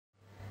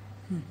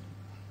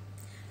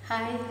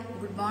Hi,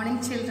 good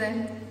morning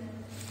children.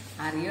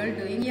 Are you all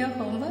doing your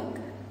homework?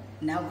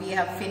 Now we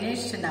have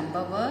finished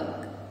number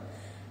work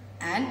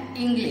and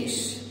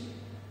English.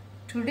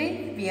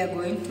 Today we are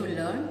going to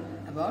learn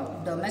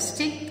about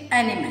domestic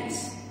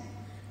animals.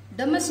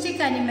 Domestic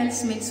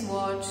animals means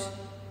what?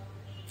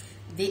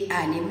 The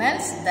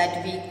animals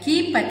that we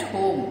keep at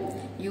home.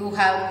 You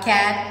have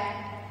cat,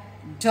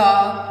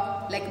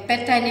 dog, like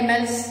pet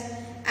animals,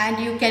 and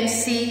you can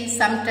see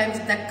sometimes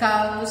the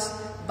cows,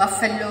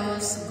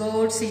 buffaloes,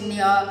 goats in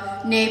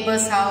your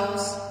neighbor's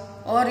house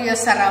or your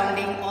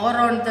surrounding or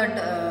on the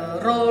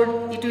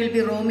road. It will be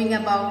roaming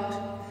about.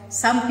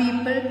 Some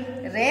people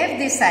rear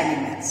these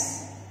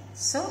animals.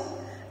 So,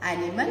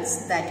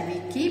 animals that we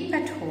keep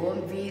at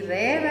home, we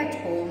rear at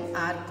home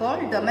are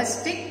called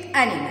domestic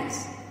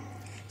animals.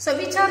 So,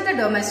 which are the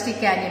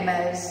domestic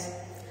animals?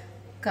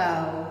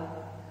 Cow,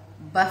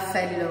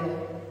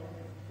 buffalo,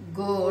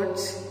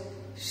 goats,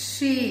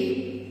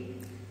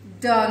 sheep,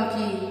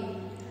 donkey,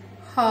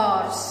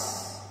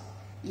 horse,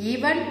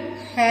 even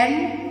hen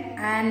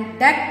and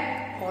duck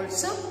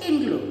also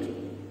include.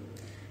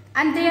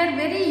 And they are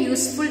very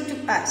useful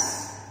to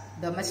us.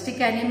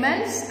 Domestic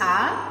animals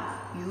are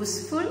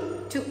useful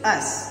to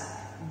us.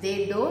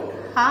 They don't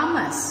harm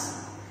us.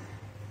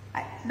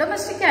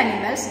 Domestic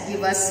animals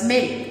give us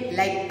milk,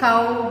 like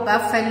cow,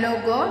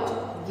 buffalo,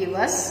 goat give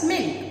us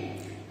milk.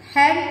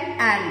 Hen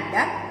and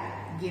duck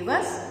give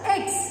us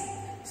eggs.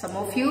 Some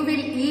of you will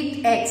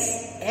eat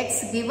eggs.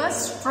 Eggs give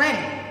us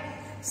strength.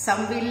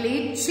 Some will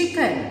eat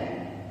chicken.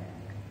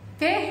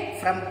 Okay,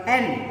 from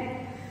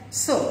hen.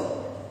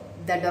 So,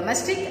 the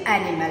domestic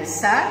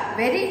animals are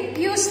very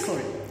useful.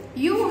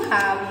 You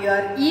have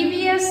your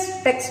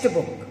EVS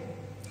textbook.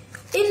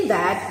 In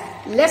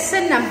that,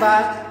 lesson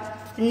number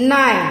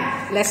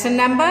 9. Lesson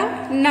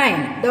number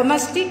 9.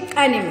 Domestic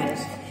animals.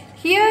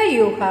 Here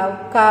you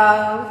have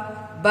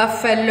cow,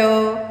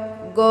 buffalo,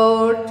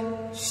 goat,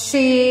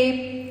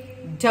 sheep,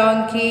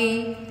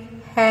 donkey,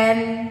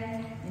 hen,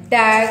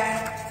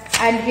 duck,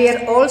 and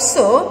here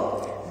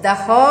also the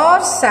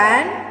horse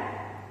and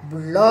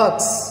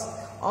bullocks.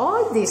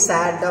 All these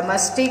are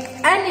domestic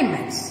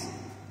animals.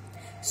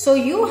 So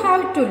you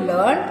have to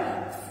learn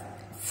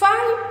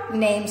 5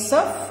 names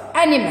of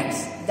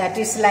animals. That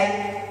is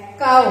like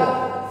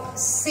cow,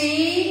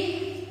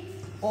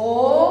 C-O-W,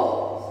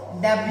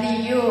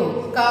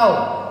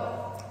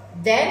 cow.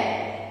 Then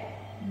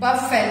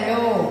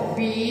buffalo,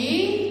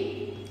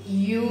 B-U-F-F-A-L-O.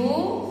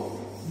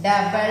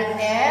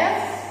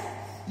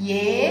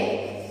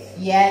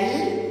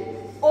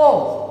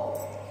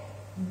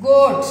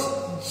 Goat,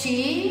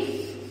 G-O-A-T,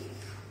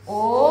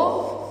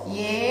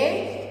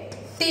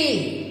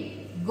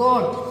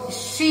 goat.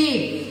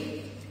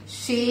 Sheep,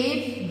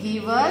 sheep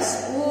give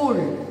us wool.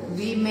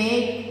 We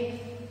make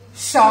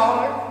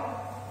shawl,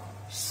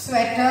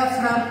 sweater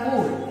from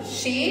wool.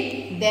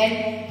 Sheep.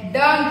 Then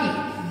donkey,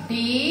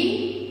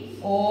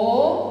 D-O-N-K-E-Y,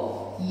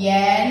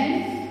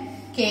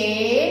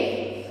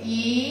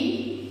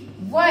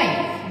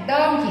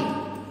 donkey.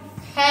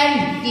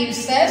 Hen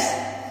gives us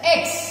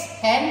eggs.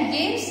 Hen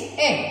gives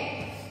egg.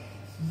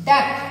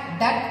 Duck,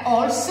 duck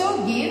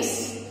also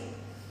gives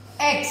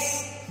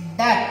eggs.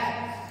 Duck.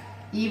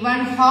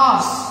 Even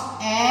horse,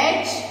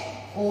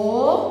 H-O-R-S-E,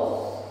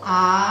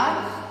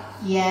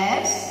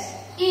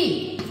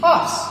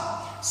 horse.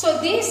 So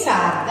these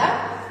are the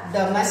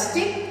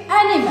domestic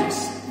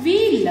animals.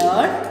 We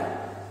learned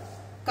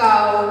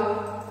cow,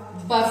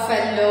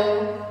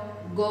 buffalo,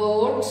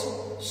 goat,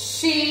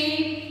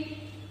 sheep,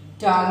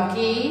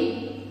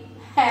 donkey,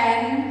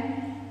 hen,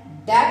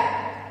 duck,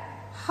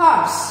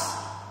 horse.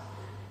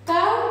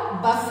 Cow,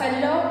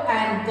 buffalo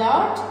and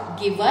goat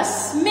give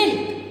us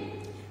milk.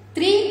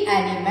 3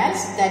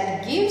 animals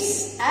that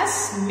gives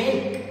us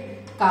milk.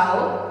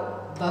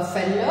 Cow,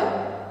 buffalo,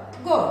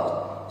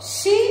 goat.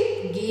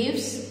 Sheep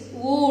gives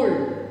wool.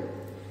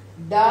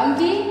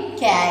 Donkey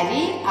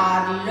carry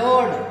our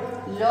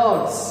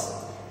loads.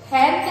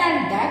 Hen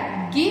and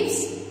duck gives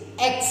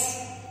eggs.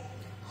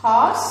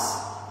 Horse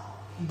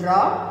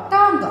draw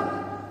tongue.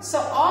 So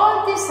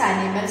all these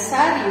animals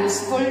are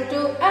useful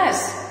to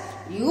us.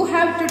 You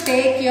have to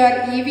take your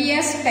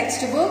EVS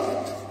textbook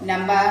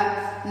number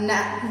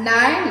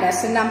 9,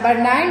 lesson number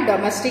 9,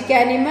 domestic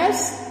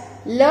animals.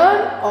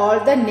 Learn all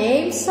the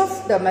names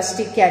of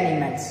domestic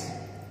animals.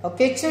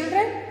 Okay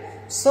children?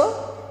 So,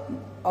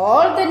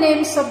 all the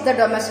names of the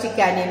domestic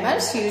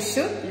animals you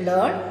should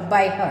learn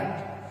by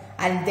heart.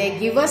 And they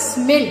give us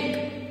milk.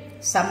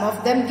 Some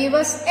of them give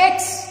us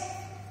eggs.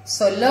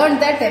 So, learn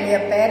that, tell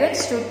your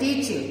parents to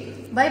teach you.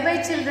 Bye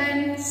bye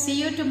children. See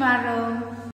you tomorrow.